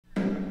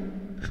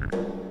What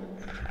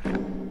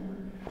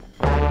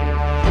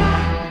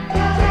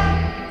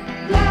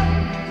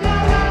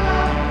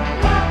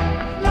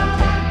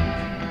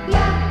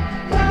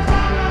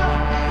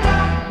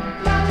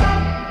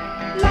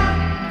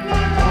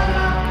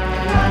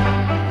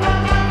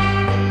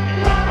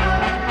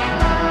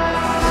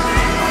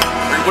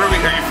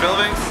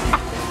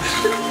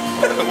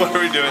are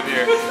we doing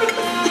here?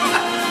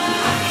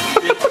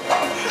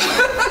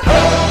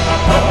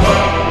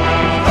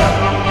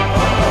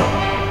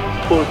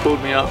 Paul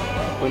called me up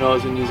when I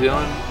was in New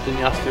Zealand and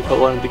he asked me if I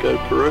wanted to go to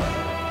Peru.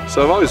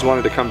 So I've always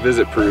wanted to come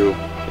visit Peru,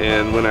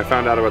 and when I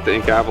found out about the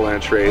Inca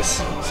Avalanche race,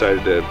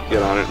 decided to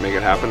get on it and make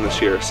it happen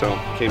this year. So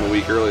came a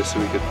week early so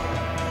we could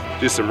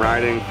do some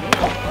riding.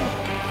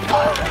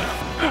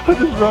 I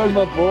just rode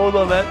my balls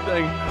on that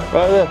thing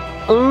right there.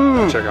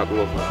 Check out the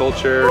local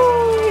culture.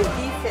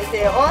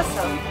 They're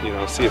awesome. You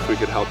know, see if we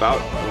could help out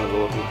one of the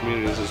local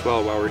communities as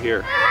well while we're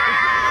here.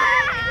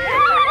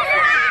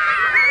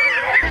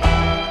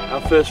 Our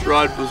first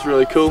ride was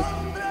really cool.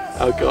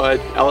 Our guide,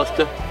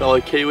 Alistair,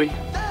 fellow Kiwi,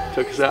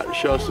 took us out to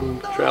show us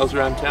some trails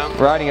around town.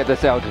 Riding at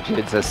this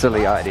altitude's a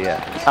silly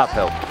idea.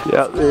 Uphill.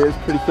 Yeah, it's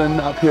pretty thin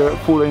up here at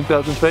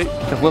 14,000 feet.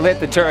 We'll let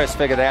the tourists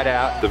figure that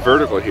out. The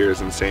vertical here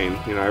is insane.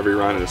 You know, every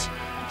run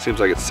seems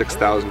like it's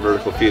 6,000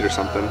 vertical feet or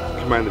something.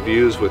 Combine the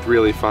views with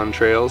really fun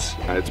trails.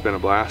 It's been a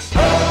blast.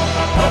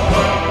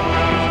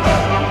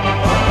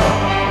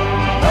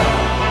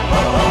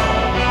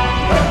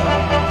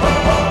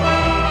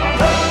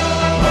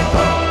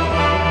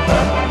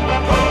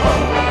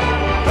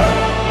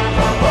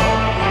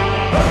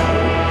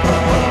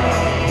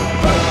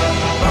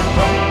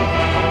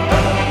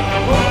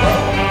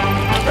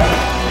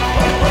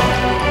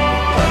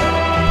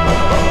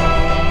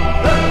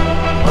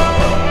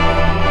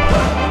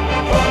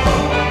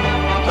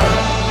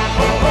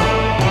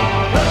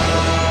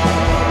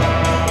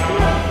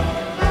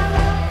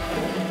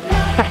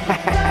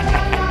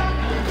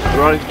 The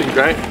riding's been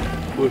great.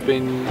 We've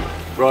been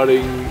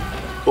riding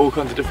all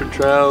kinds of different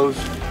trails,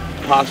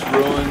 past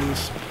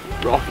ruins,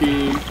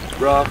 rocky,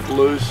 rough,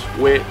 loose,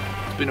 wet.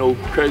 It's been all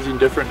crazy and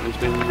different and it's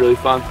been really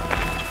fun.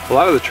 A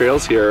lot of the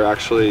trails here are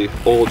actually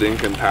old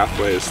Incan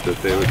pathways that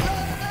they would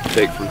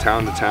take from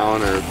town to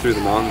town or through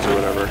the mountains or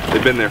whatever.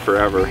 They've been there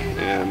forever,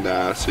 and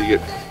so you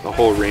get a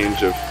whole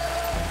range of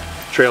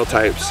trail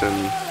types,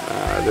 and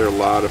they're a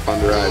lot of fun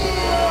to ride.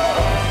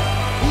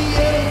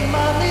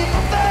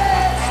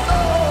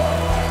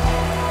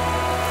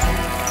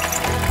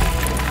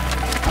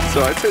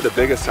 So I'd say the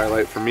biggest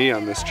highlight for me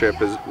on this trip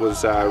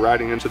was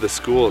riding into the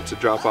school to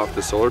drop off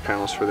the solar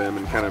panels for them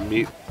and kind of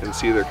meet and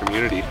see their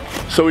community.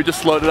 So we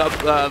just loaded up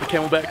the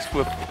Camelbacks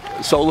with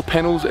solar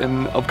panels,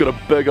 and I've got a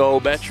big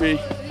old battery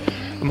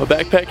in my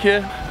backpack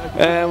here.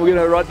 And we're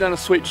going to ride down a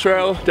sweet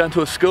trail down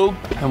to a school.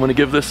 I'm going to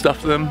give this stuff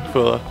to them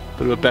for a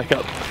bit of a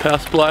backup power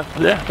supply.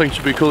 Yeah, I think it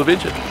should be a cool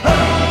adventure.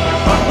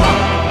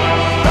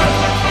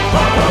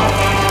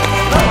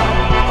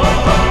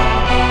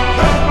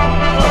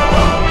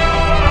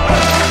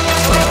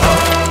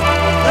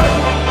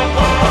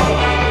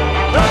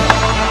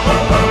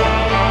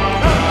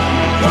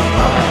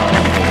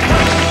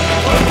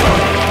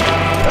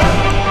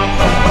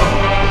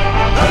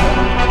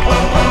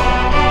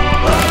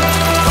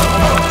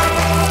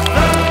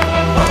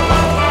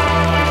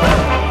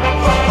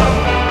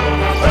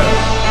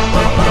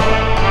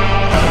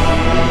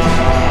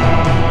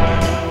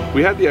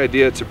 We had the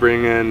idea to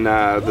bring in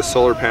the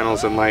solar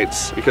panels and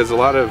lights because a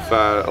lot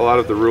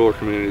of the rural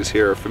communities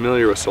here are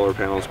familiar with solar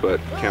panels but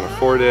can't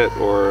afford it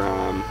or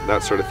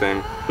that sort of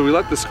thing. So we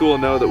let the school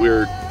know that we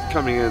were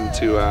coming in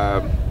to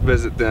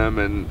visit them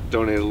and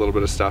donate a little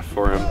bit of stuff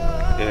for them,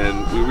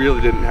 and we really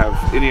didn't have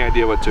any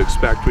idea what to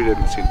expect. We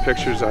didn't see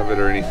pictures of it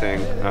or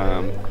anything,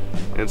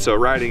 and so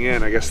riding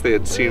in, I guess they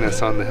had seen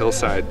us on the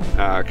hillside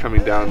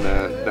coming down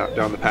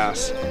the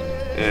pass,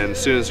 and as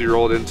soon as we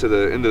rolled into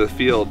the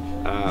field,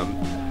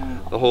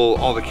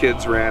 all the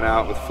kids ran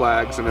out with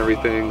flags and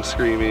everything,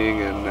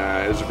 screaming, and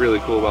it was a really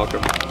cool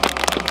welcome.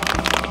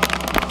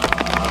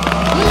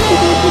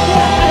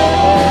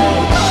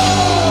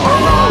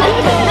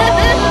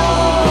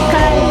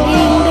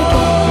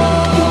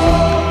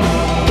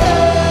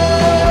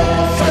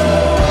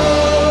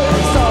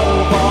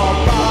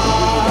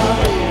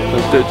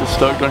 Those dudes are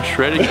stoked on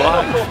shredding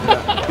bikes.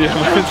 Yeah,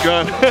 mine's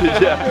gone.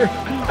 Yeah,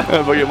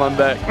 I'll get mine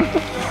back.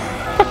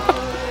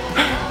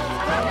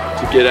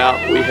 To get out,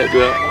 we had to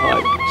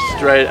like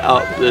straight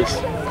up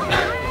this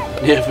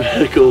near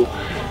vertical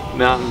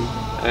mountain,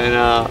 and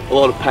a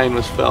lot of pain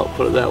was felt,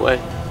 put it that way.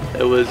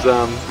 It was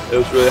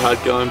really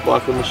hard going,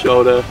 bike on the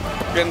shoulder.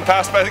 Getting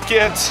passed by the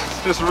kids,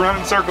 just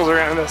running circles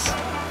around us.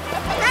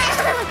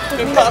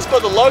 Getting passed by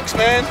the logs,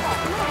 man.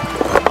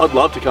 I'd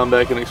love to come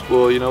back and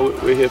explore. You know,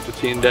 we're here for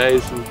 10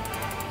 days, and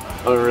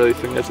I don't really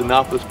think that's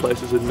enough. This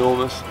place is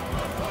enormous,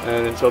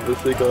 and it's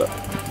obviously got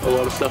a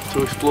lot of stuff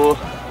to explore.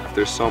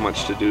 There's so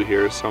much to do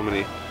here, so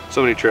many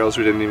trails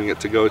we didn't even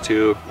get to go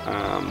to.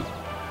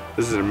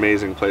 This is an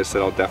amazing place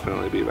that I'll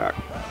definitely be back.